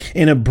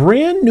In a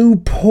brand new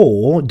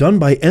poll done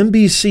by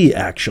NBC,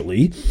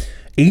 actually,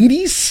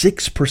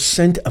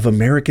 86% of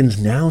Americans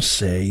now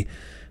say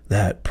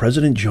that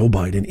President Joe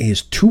Biden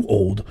is too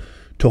old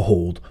to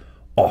hold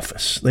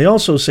office. They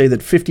also say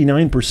that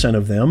 59%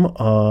 of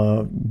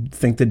them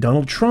think that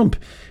Donald Trump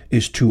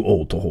is too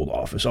old to hold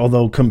office.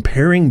 Although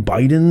comparing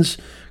Biden's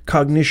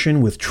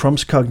cognition with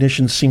Trump's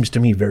cognition seems to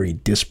me very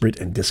disparate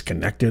and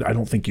disconnected. I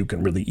don't think you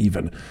can really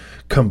even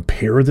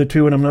compare the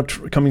two. And I'm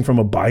not coming from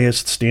a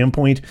biased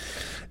standpoint.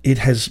 It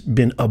has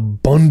been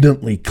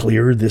abundantly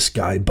clear this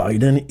guy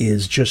Biden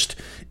is just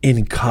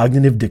in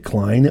cognitive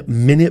decline,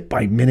 minute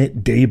by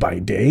minute, day by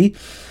day.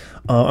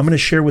 I'm going to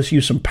share with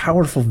you some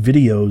powerful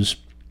videos.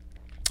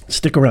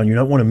 Stick around. You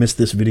don't want to miss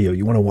this video.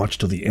 You want to watch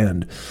till the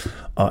end.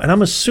 And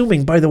I'm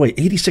assuming, by the way,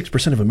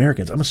 86% of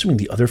Americans, I'm assuming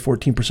the other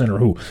 14% are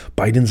who?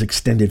 Biden's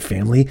extended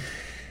family.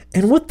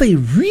 And what they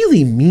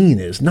really mean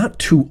is not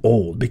too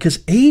old,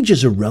 because age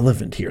is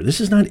irrelevant here. This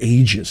is not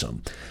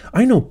ageism.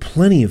 I know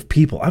plenty of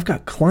people. I've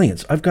got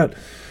clients. I've got,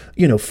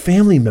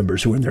 family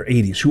members who are in their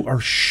 80s who are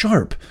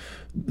sharp,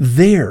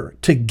 there,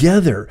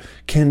 together,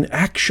 can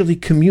actually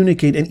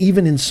communicate and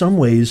even in some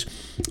ways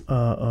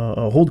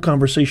hold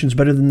conversations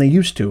better than they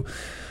used to.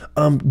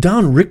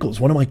 Don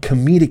Rickles, one of my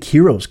comedic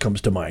heroes, comes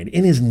to mind.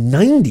 In his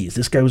 90s,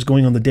 this guy was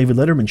going on the David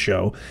Letterman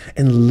show,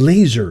 and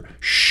laser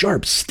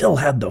sharp, still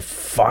had the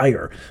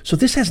fire. So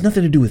this has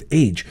nothing to do with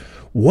age.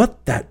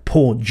 What that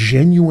poll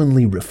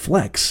genuinely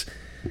reflects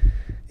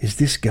is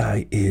this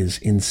guy is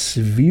in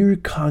severe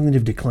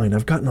cognitive decline.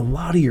 I've gotten a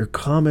lot of your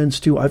comments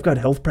too. I've got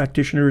health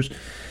practitioners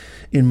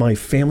in my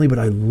family, but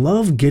I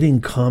love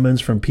getting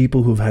comments from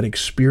people who've had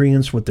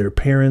experience with their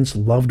parents,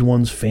 loved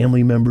ones,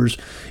 family members,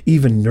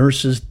 even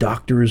nurses,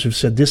 doctors who've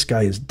said this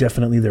guy is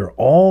definitely there.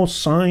 All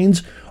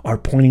signs are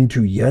pointing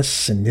to, yes,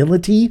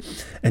 senility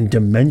and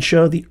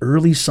dementia. The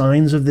early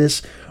signs of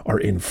this are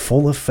in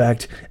full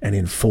effect and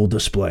in full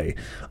display.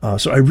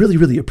 So I really,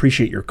 really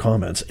appreciate your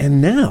comments. And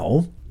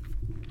now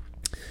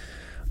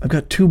I've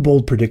got two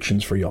bold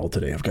predictions for y'all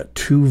today. I've got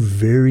two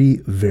very,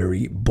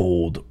 very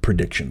bold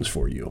predictions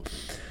for you.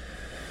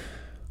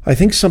 I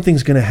think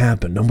something's going to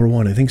happen. Number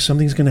one, I think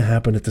something's going to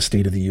happen at the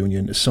State of the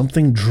Union.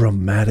 Something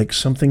dramatic,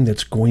 something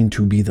that's going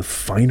to be the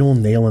final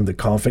nail in the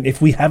coffin, if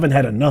we haven't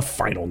had enough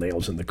final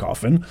nails in the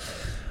coffin.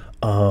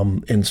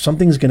 And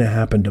something's going to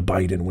happen to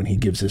Biden when he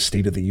gives his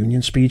State of the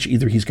Union speech.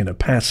 Either he's going to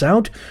pass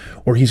out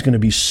or he's going to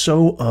be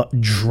so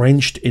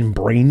drenched in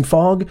brain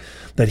fog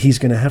that he's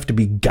going to have to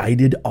be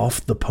guided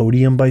off the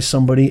podium by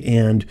somebody,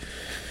 and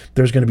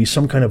there's going to be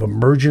some kind of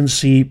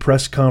emergency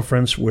press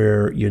conference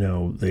where,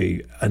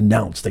 they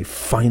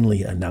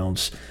finally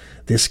announce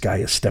this guy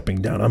is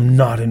stepping down. I'm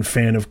not a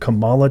fan of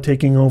Kamala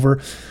taking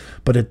over,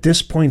 but at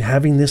this point,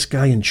 having this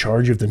guy in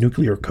charge of the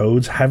nuclear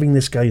codes, having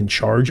this guy in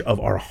charge of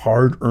our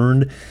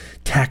hard-earned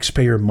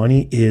taxpayer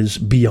money is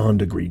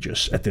beyond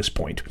egregious at this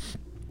point.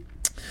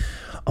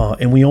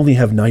 And we only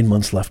have 9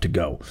 months left to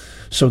go.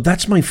 So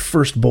that's my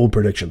first bold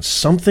prediction.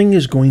 Something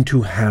is going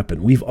to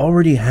happen. We've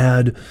already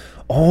had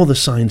all the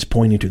signs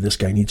pointing to this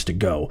guy needs to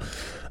go.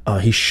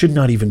 He should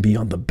not even be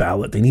on the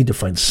ballot. They need to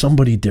find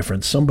somebody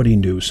different, somebody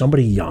new,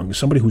 somebody young,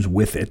 somebody who's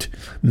with it,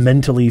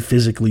 mentally,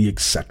 physically,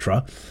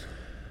 etc.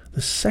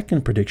 The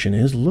second prediction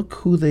is, look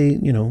who they,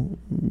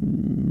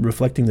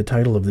 reflecting the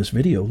title of this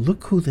video,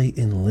 look who they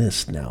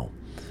enlist now.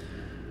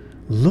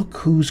 Look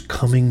who's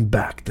coming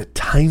back. The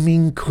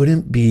timing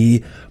couldn't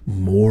be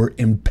more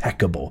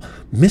impeccable.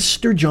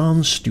 Mr.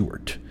 Jon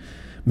Stewart,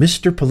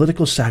 Mr.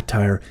 Political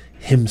Satire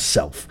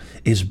himself,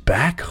 is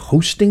back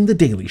hosting The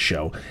Daily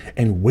Show,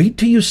 and wait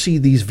till you see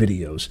these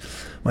videos.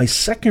 My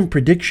second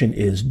prediction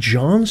is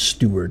Jon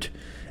Stewart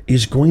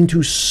is going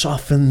to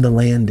soften the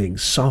landing,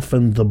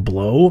 soften the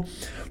blow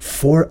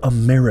for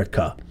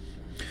America,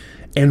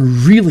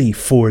 and really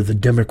for the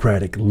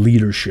Democratic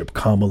leadership,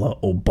 Kamala,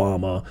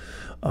 Obama,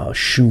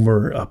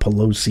 Schumer,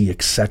 Pelosi,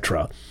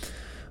 etc.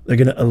 They're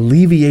going to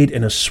alleviate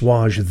and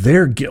assuage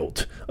their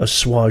guilt,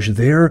 assuage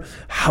their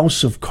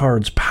House of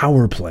Cards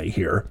power play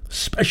here,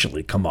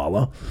 especially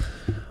Kamala,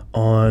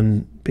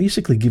 on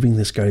basically giving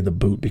this guy the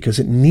boot, because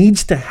it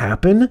needs to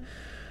happen,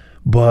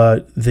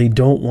 but they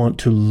don't want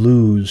to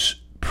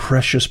lose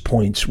precious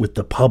points with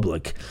the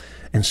public.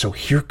 And so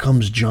here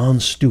comes Jon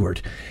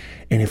Stewart.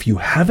 And if you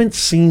haven't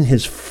seen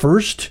his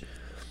first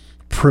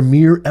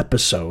premiere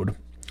episode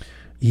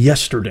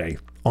yesterday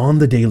on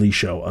The Daily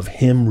Show of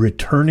him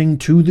returning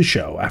to the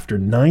show after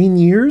 9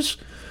 years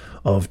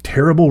of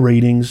terrible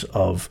ratings,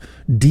 of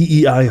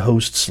DEI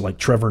hosts like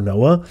Trevor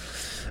Noah.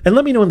 And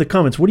let me know in the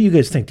comments, what do you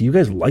guys think? Do you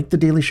guys like The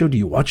Daily Show? Do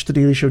you watch The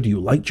Daily Show? Do you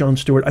like Jon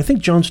Stewart? I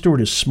think Jon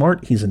Stewart is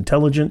smart. He's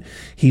intelligent.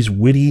 He's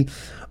witty.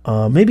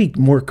 Maybe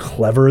more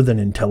clever than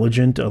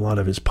intelligent. A lot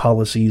of his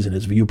policies and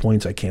his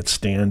viewpoints I can't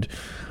stand.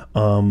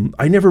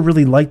 I never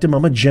really liked him.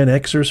 I'm a Gen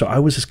Xer, so I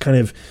was his kind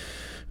of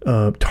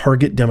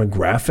target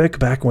demographic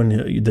back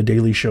when The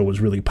Daily Show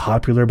was really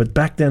popular. But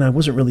back then I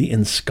wasn't really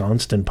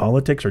ensconced in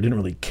politics, or didn't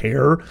really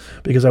care,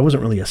 because I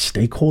wasn't really a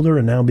stakeholder.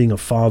 And now being a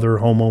father,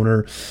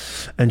 homeowner,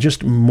 and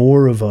just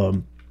more of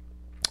a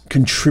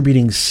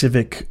contributing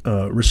civic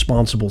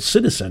responsible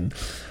citizen,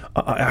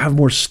 I have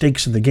more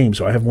stakes in the game,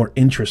 so I have more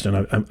interest,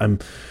 and I'm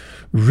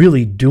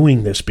really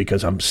doing this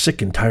because I'm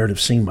sick and tired of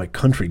seeing my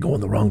country go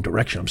in the wrong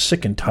direction. I'm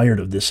sick and tired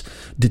of this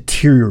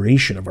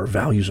deterioration of our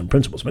values and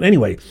principles. But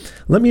anyway,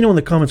 let me know in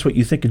the comments what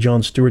you think of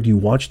Jon Stewart. Do you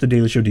watch The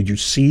Daily Show? Did you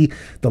see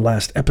the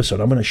last episode?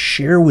 I'm going to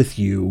share with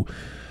you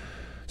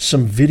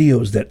some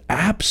videos that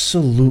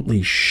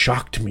absolutely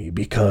shocked me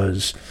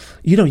because,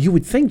 you know, you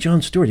would think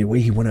Jon Stewart, the way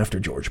he went after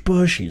George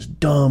Bush, he's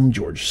dumb,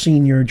 George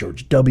Sr.,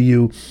 George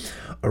W.,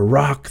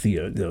 Iraq,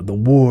 the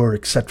war,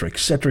 etc.,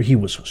 etc. He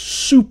was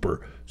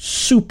super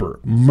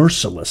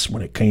merciless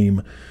when it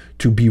came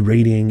to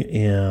berating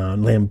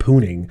and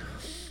lampooning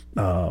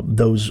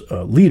those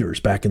leaders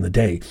back in the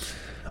day.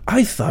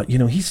 I thought, you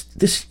know, this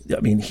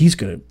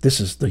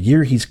is the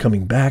year he's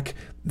coming back.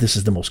 This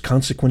is the most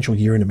consequential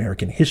year in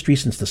American history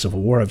since the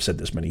Civil War. I've said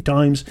this many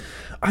times.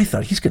 I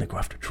thought he's going to go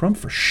after Trump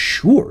for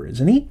sure,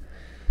 isn't he?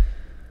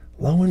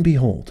 Lo and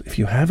behold, if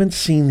you haven't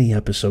seen the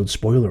episode,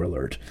 spoiler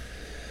alert,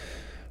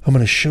 I'm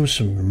going to show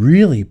some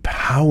really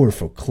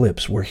powerful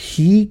clips where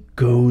he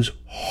goes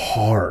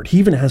hard. He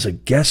even has a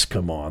guest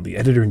come on, the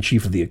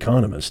editor-in-chief of The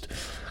Economist,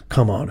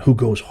 come on, who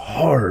goes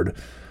hard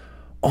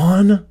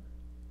on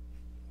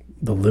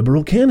the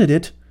liberal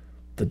candidate,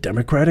 the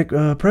Democratic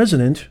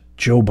president,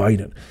 Joe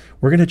Biden.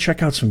 We're going to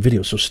check out some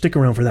videos, so stick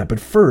around for that. But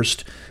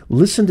first,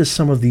 listen to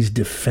some of these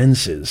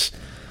defenses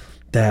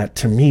that,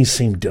 to me,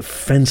 seem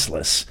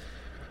defenseless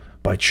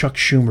by Chuck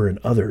Schumer and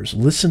others.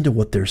 Listen to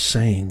what they're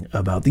saying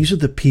about, these are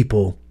the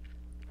people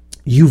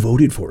you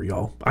voted for,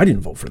 y'all. I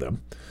didn't vote for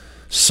them.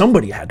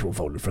 Somebody had to have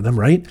voted for them,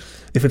 right?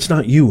 If it's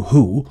not you,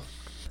 who?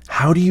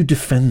 How do you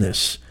defend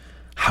this?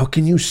 How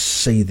can you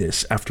say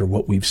this after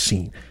what we've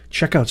seen?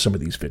 Check out some of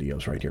these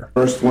videos right here.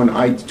 First one,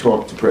 I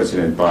talk to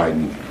President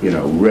Biden,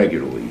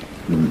 regularly.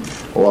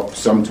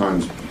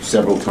 Sometimes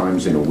several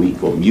times in a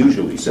week, or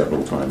usually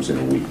several times in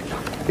a week.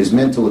 His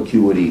mental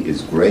acuity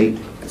is great.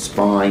 It's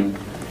fine.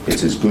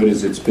 It's as good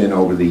as it's been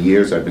over the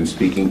years. I've been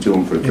speaking to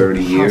him for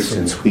 30 years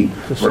since we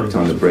worked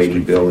on the Brady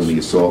Bill and the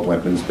assault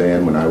weapons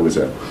ban when I was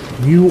a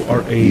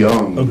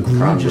young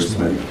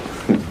congressman.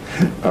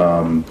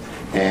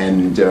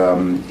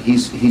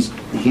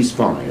 He's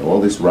fine.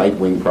 All this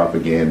right-wing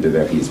propaganda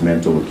that his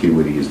mental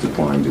acuity is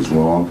declined is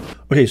wrong.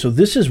 Okay, so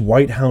this is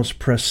White House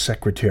press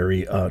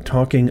secretary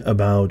talking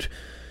about,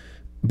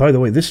 by the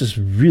way, this is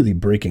really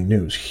breaking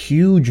news,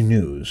 huge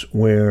news,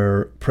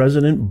 where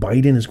President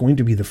Biden is going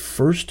to be the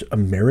first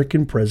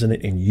American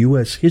president in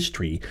U.S.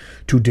 history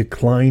to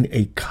decline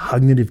a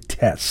cognitive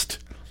test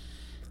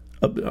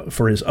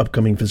for his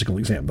upcoming physical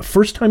exam. The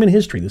first time in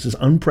history. This is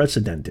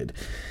unprecedented.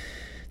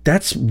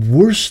 That's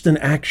worse than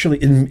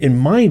actually, in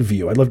my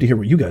view, I'd love to hear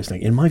what you guys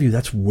think. In my view,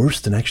 that's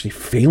worse than actually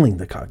failing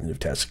the cognitive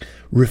test,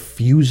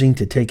 refusing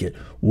to take it.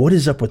 What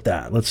is up with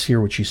that? Let's hear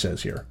what she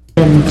says here.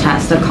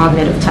 Test, a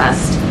cognitive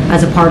test,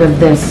 as a part of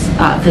this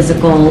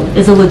physical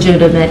is a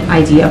legitimate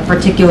idea,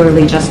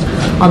 particularly just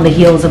on the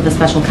heels of the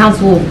special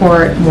counsel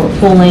report, more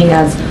polling,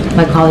 as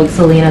my colleague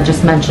Selena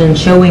just mentioned,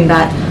 showing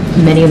that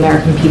many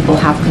American people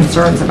have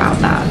concerns about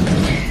that.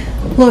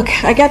 Look,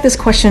 I got this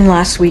question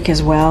last week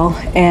as well,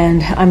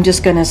 and I'm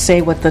just going to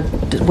say what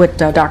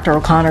Dr.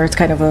 O'Connor, it's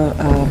kind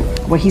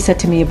of what he said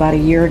to me about a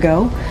year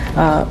ago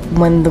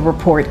when the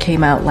report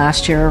came out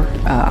last year,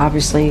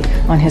 obviously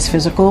on his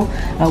physical,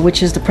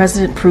 which is the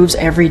president proves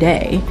every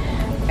day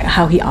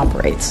how he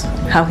operates,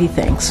 how he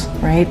thinks,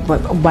 right?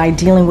 But by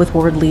dealing with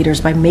world leaders,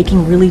 by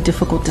making really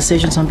difficult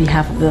decisions on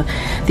behalf of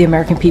the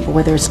American people,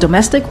 whether it's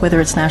domestic,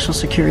 whether it's national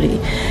security.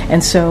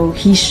 And so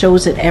he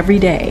shows it every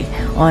day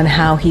on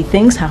how he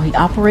thinks, how he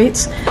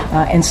operates.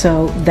 And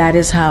so that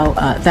is how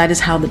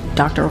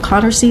Dr.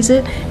 O'Connor sees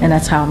it, and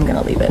that's how I'm going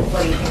to leave it.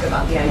 What do you think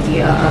about the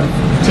idea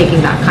of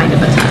taking that kind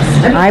of a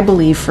test? I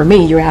believe, for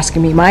me, you're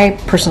asking me my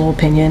personal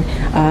opinion,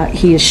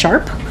 he is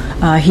sharp.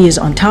 He is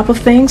on top of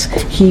things.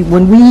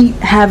 When we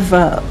have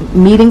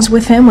meetings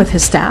with him, with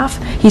his staff,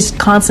 he's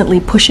constantly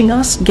pushing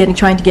us,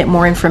 trying to get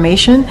more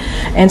information.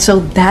 And so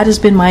that has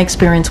been my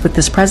experience with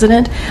this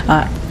president.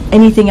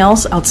 Anything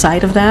else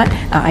outside of that,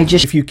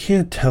 If you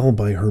can't tell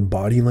by her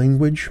body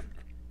language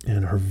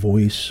and her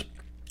voice,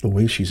 the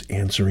way she's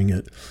answering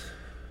it,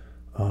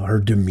 her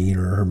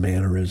demeanor, her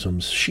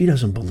mannerisms, she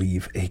doesn't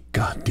believe a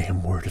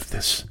goddamn word of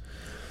this.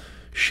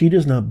 She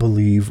does not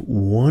believe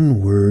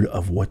one word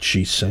of what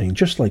she's saying,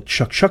 just like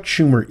Chuck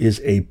Schumer is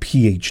a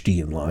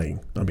PhD in lying.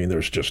 I mean,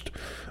 there's just,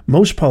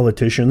 most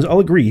politicians, I'll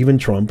agree, even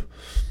Trump,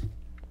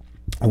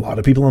 a lot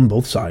of people on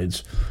both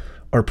sides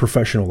are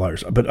professional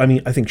liars. But I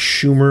mean, I think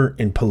Schumer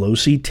and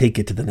Pelosi take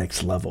it to the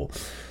next level.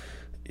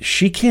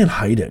 She can't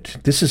hide it.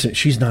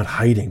 She's not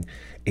hiding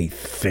a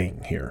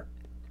thing here.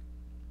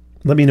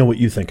 Let me know what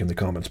you think in the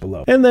comments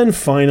below. And then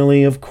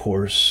finally, of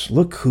course,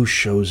 look who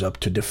shows up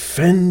to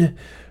defend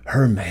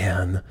her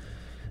man.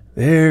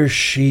 There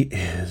she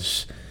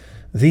is,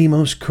 the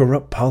most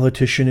corrupt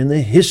politician in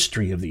the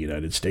history of the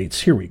United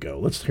States. Here we go.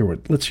 Let's hear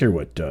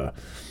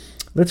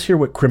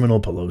what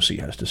criminal Pelosi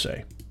has to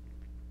say.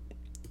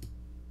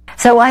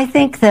 So I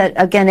think that,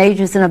 again,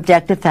 age is an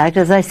objective fact.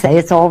 As I say,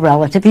 it's all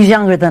relative. He's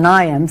younger than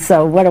I am,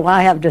 so what do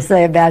I have to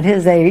say about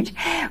his age?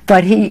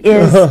 But he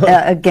is,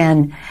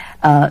 again,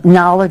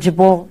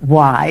 knowledgeable,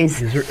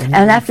 wise. And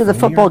after the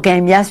football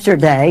game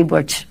yesterday,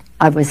 which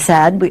I was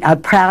sad,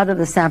 I'm proud of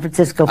the San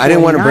Francisco 49ers. I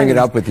didn't want to bring it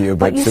up with you,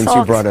 but since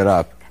you brought it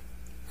up.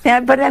 Yeah,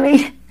 but I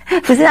mean,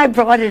 the reason I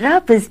brought it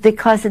up is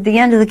because at the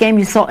end of the game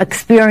you saw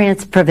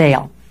experience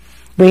prevail.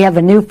 We have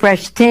a new,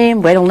 fresh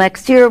team. Wait till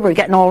next year. We're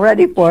getting all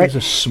ready for it.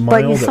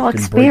 But you saw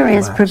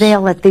experience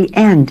prevail at the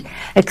end.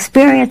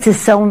 Experience is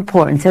so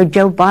important. So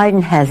Joe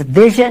Biden has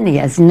vision. He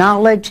has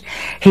knowledge.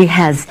 He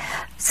has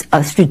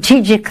a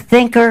strategic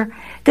thinker.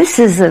 This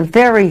is a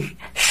very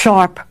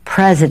sharp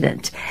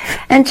president.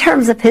 In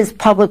terms of his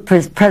public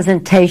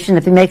presentation,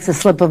 if he makes a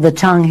slip of the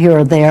tongue here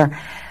or there,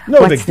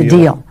 what's the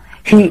deal?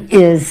 He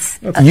has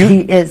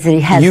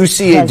you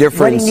see a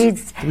difference what he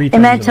needs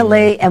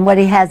mentally and what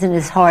he has in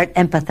his heart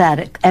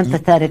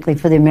empathetically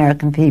for the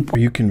American people. Are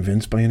you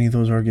convinced by any of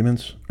those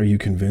arguments? Are you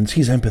convinced?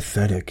 He's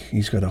empathetic.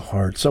 He's got a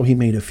heart. So he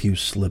made a few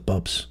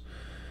slip-ups.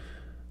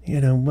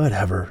 You know,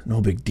 whatever. No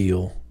big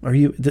deal.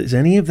 Is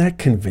any of that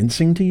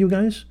convincing to you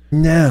guys?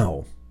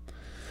 Now,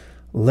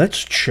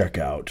 let's check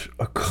out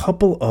a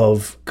couple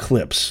of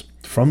clips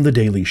from The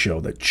Daily Show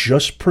that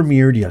just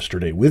premiered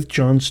yesterday with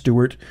Jon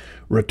Stewart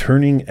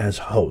returning as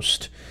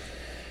host.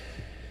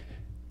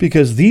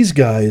 Because these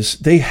guys,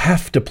 they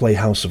have to play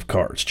House of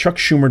Cards. Chuck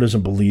Schumer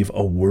doesn't believe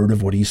a word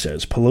of what he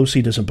says.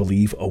 Pelosi doesn't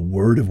believe a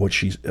word of what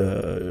she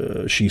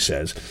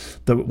says.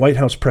 The White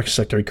House Press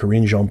Secretary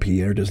Karine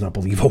Jean-Pierre does not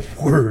believe a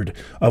word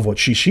of what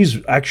she's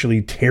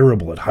actually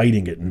terrible at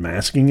hiding it and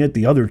masking it.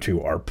 The other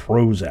two are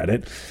pros at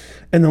it.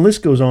 And the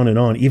list goes on and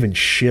on. Even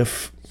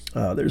Schiff.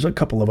 There's a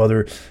couple of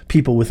other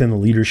people within the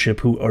leadership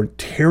who are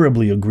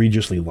terribly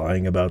egregiously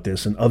lying about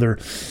this, and other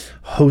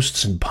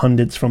hosts and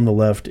pundits from the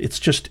left.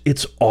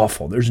 It's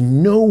awful. There's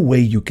no way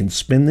you can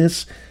spin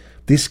this.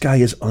 This guy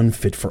is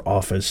unfit for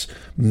office.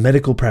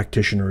 Medical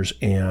practitioners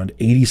and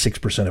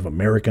 86% of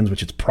Americans,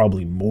 which it's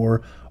probably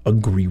more,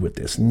 agree with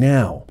this.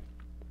 Now,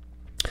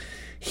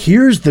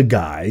 here's the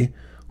guy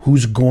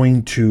who's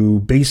going to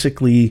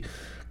basically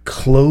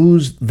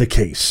close the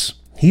case.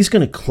 He's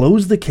going to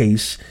close the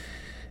case,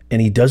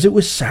 and he does it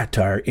with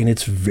satire, and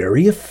it's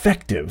very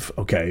effective.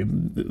 Okay,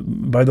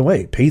 by the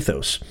way,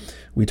 pathos.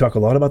 We talk a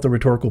lot about the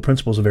rhetorical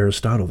principles of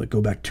Aristotle that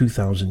go back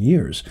 2,000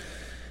 years.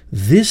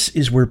 This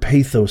is where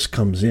pathos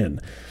comes in.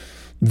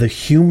 The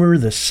humor,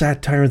 the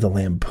satire, the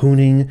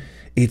lampooning.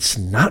 It's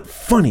not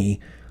funny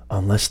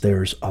unless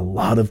there's a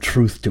lot of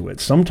truth to it.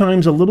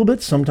 Sometimes a little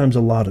bit, sometimes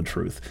a lot of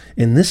truth.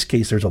 In this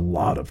case, there's a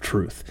lot of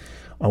truth.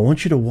 I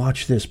want you to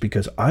watch this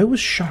because I was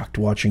shocked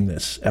watching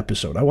this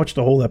episode. I watched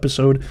the whole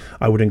episode.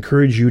 I would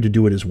encourage you to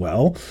do it as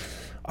well.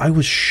 I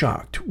was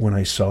shocked when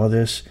I saw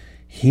this.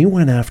 He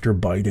went after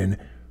Biden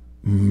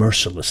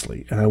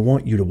mercilessly. And I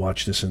want you to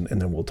watch this and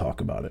then we'll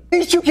talk about it.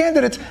 These two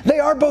candidates, they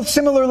are both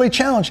similarly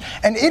challenged.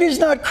 And it is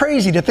not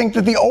crazy to think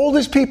that the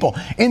oldest people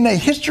in the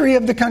history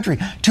of the country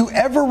to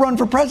ever run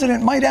for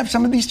president might have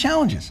some of these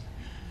challenges.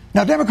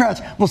 Now, Democrats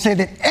will say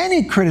that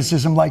any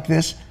criticism like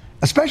this,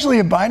 especially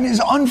of Biden, is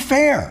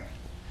unfair.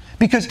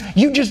 Because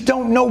you just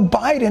don't know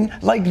Biden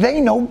like they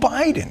know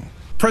Biden.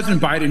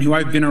 President Biden, who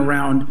I've been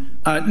around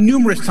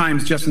numerous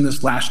times just in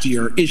this last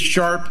year, is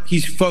sharp,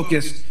 he's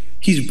focused,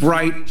 he's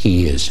bright.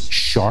 He is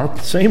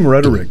sharp, same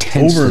rhetoric,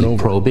 intensely over and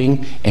over.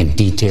 Probing and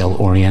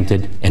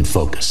detail-oriented and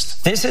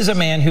focused. This is a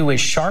man who is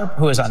sharp,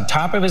 who is on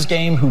top of his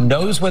game, who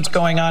knows what's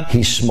going on.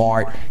 He's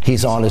smart,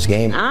 he's on his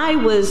game. I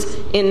was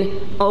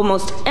in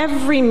almost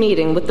every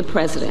meeting with the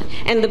president,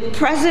 and the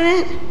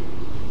president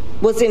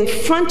was in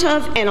front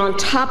of and on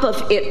top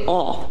of it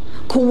all,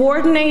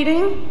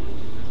 coordinating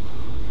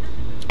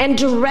and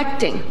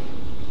directing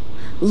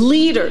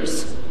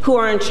leaders who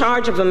are in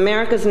charge of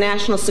America's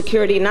national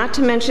security, not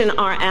to mention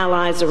our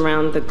allies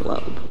around the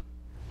globe.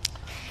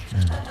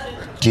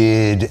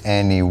 Did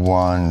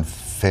anyone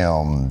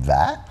film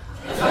that?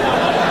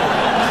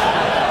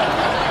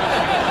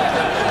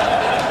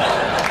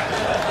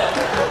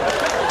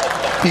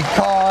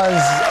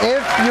 Because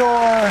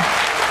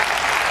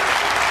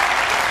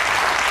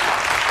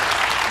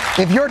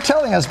if you're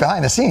telling us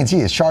behind the scenes he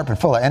is sharp and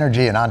full of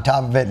energy and on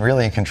top of it and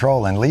really in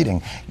control and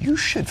leading, you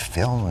should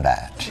film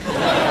that.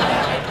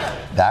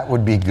 That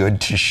would be good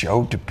to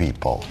show to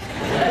people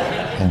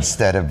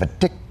instead of a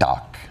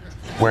TikTok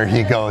where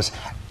he goes,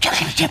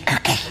 chocolate chip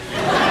cookie.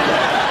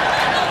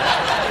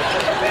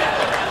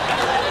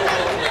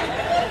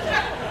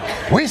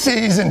 We see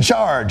he's in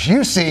charge.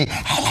 You see,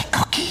 I like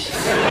cookies.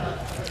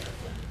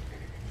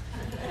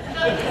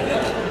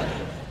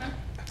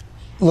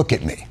 Look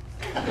at me.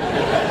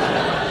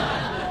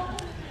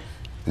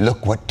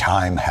 Look what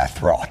time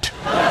hath wrought.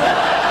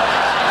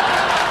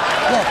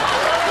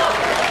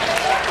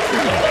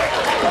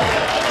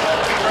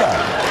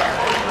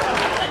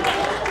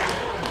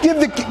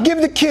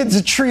 Give the kids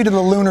a treat of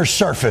the lunar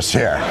surface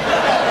here.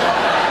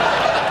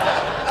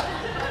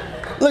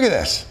 Look at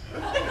this.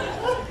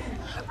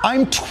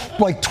 I'm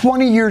like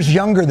 20 years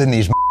younger than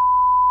these.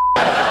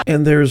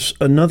 And there's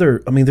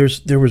another,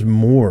 there was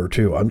more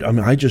too.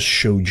 I just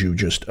showed you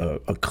just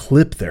a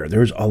clip there.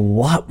 There's a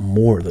lot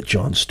more that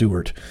Jon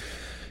Stewart,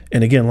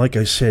 and again, like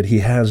I said, he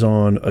has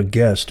on a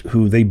guest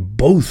who they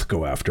both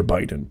go after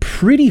Biden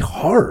pretty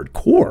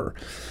hardcore.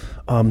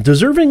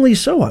 Deservingly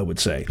so, I would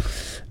say.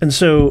 And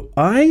so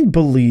I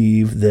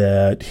believe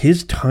that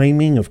his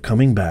timing of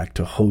coming back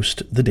to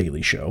host The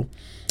Daily Show,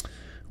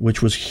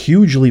 which was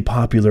hugely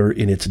popular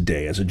in its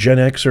day. As a Gen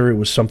Xer, it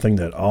was something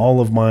that all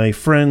of my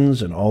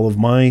friends and all of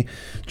my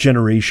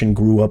generation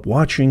grew up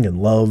watching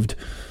and loved.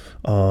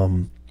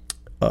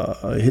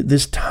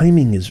 This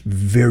timing is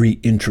very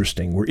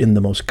interesting. We're in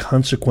the most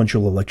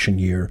consequential election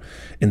year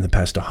in the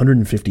past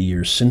 150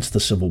 years since the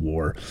Civil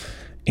War.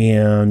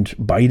 And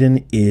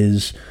Biden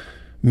is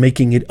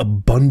making it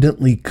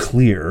abundantly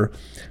clear,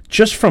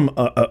 just from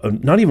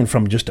not even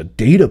from just a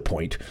data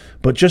point,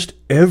 but just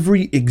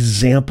every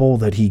example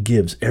that he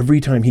gives,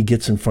 every time he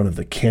gets in front of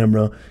the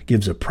camera,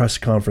 gives a press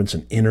conference,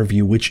 an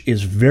interview, which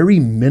is very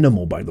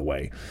minimal, by the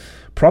way,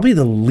 probably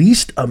the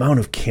least amount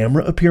of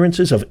camera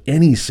appearances of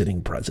any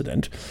sitting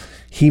president.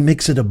 He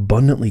makes it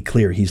abundantly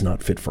clear he's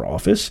not fit for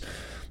office.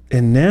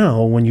 And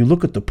now when you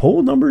look at the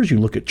poll numbers, you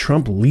look at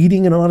Trump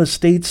leading in a lot of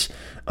states,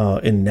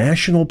 in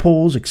national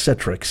polls, et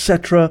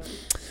cetera,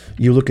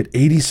 you look at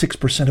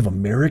 86% of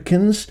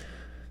Americans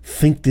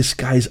think this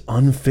guy's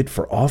unfit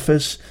for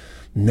office.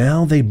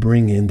 Now they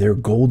bring in their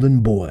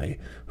golden boy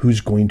who's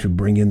going to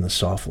bring in the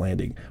soft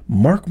landing.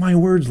 Mark my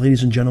words,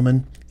 ladies and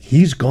gentlemen,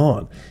 he's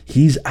gone.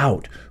 He's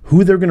out.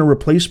 Who they're going to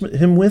replace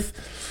him with,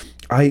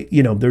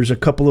 there's a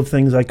couple of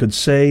things I could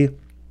say.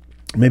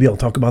 Maybe I'll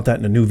talk about that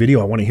in a new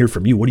video. I want to hear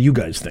from you. What do you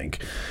guys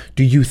think?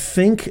 Do you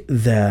think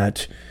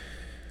that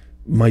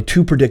my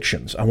two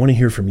predictions, I want to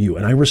hear from you,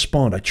 and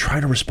I try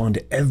to respond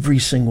to every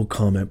single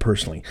comment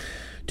personally.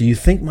 Do you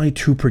think my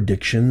two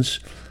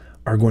predictions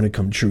are going to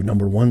come true?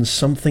 Number one,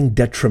 something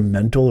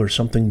detrimental or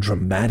something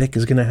dramatic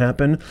is going to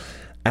happen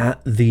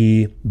at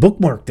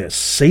bookmark this,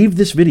 save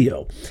this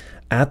video,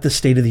 at the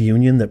State of the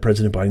Union that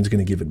President Biden's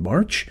going to give in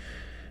March.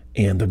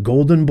 And the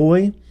golden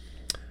boy,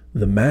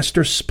 the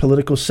master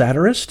political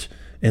satirist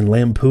and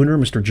lampooner,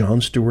 Mr. Jon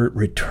Stewart,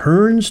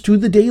 returns to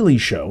The Daily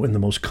Show in the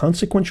most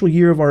consequential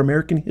year of our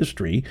American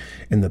history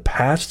in the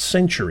past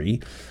century,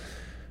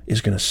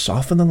 is going to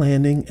soften the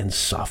landing and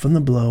soften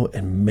the blow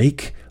and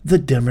make the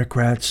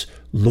Democrats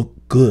look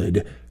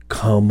good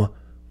come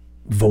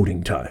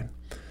voting time.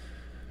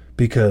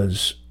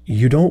 Because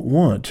you don't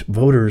want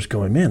voters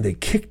going, man, they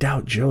kicked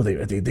out Joe.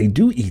 They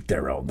do eat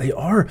their own. They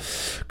are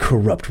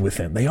corrupt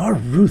within. They are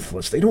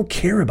ruthless. They don't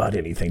care about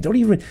anything. Don't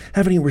even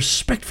have any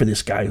respect for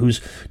this guy who's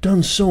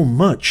done so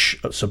much,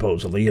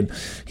 supposedly. And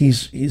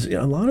he's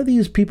a lot of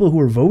these people who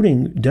are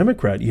voting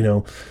Democrat,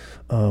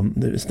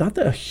 it's not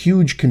a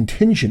huge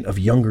contingent of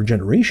younger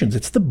generations.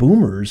 It's the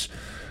boomers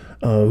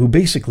who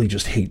basically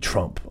just hate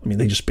Trump.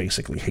 They just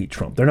basically hate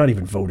Trump. They're not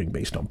even voting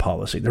based on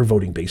policy. They're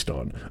voting based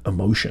on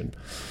emotion.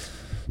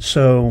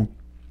 So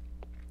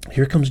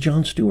here comes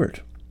Jon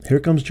Stewart. Here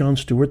comes Jon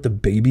Stewart, the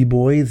baby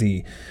boy,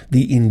 the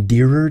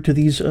endearer to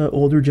these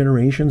older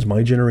generations,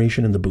 my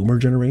generation and the boomer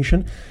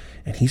generation.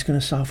 And he's going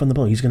to soften the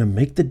blow. He's going to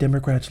make the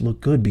Democrats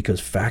look good because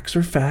facts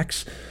are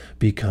facts,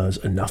 because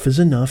enough is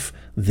enough.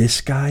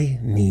 This guy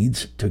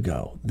needs to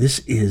go. This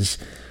is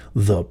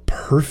the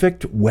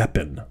perfect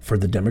weapon for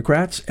the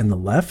Democrats and the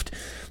left.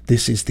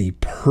 This is the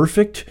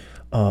perfect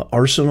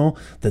arsenal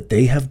that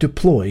they have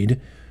deployed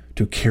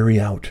to carry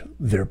out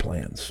their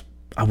plans.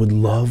 I would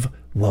love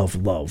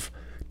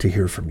to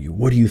hear from you.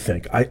 What do you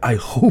think? I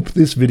hope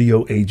this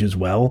video ages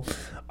well.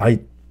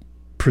 I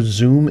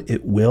presume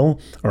it will,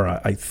 or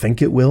I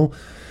think it will.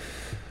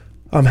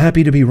 I'm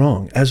happy to be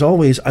wrong. As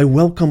always, I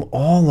welcome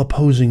all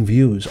opposing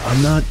views.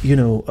 I'm not,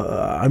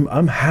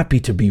 I'm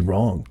happy to be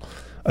wrong.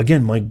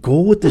 Again, my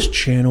goal with this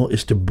channel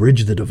is to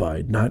bridge the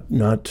divide,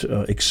 not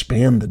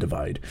expand the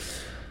divide.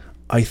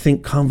 I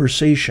think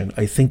conversation,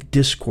 I think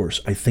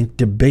discourse, I think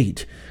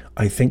debate,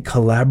 I think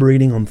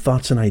collaborating on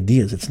thoughts and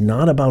ideas. It's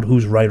not about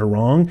who's right or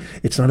wrong.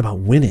 It's not about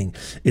winning.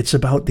 It's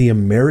about the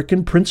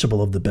American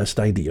principle of the best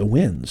idea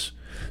wins.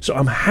 So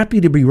I'm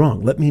happy to be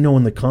wrong. Let me know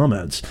in the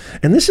comments.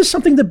 And this is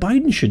something that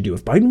Biden should do.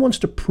 If Biden wants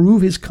to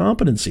prove his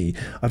competency,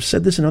 I've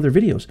said this in other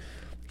videos,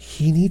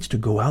 he needs to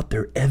go out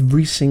there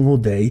every single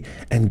day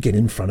and get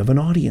in front of an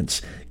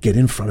audience, get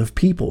in front of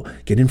people,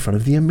 get in front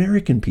of the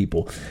American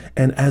people.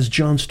 And as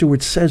Jon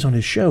Stewart says on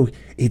his show,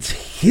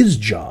 it's his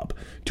job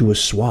to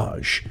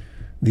assuage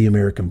the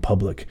American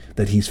public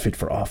that he's fit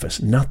for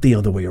office, not the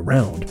other way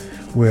around,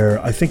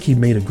 where I think he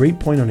made a great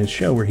point on his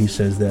show where he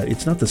says that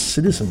it's not the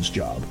citizen's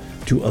job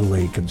to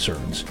allay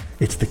concerns.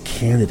 It's the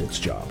candidate's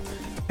job.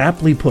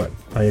 Aptly put.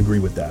 I agree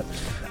with that.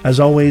 As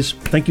always,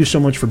 thank you so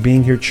much for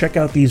being here. Check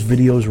out these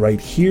videos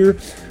right here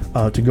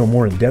to go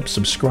more in depth.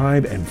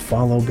 Subscribe and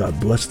follow. God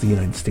bless the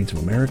United States of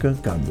America.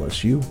 God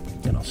bless you,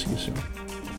 and I'll see you soon.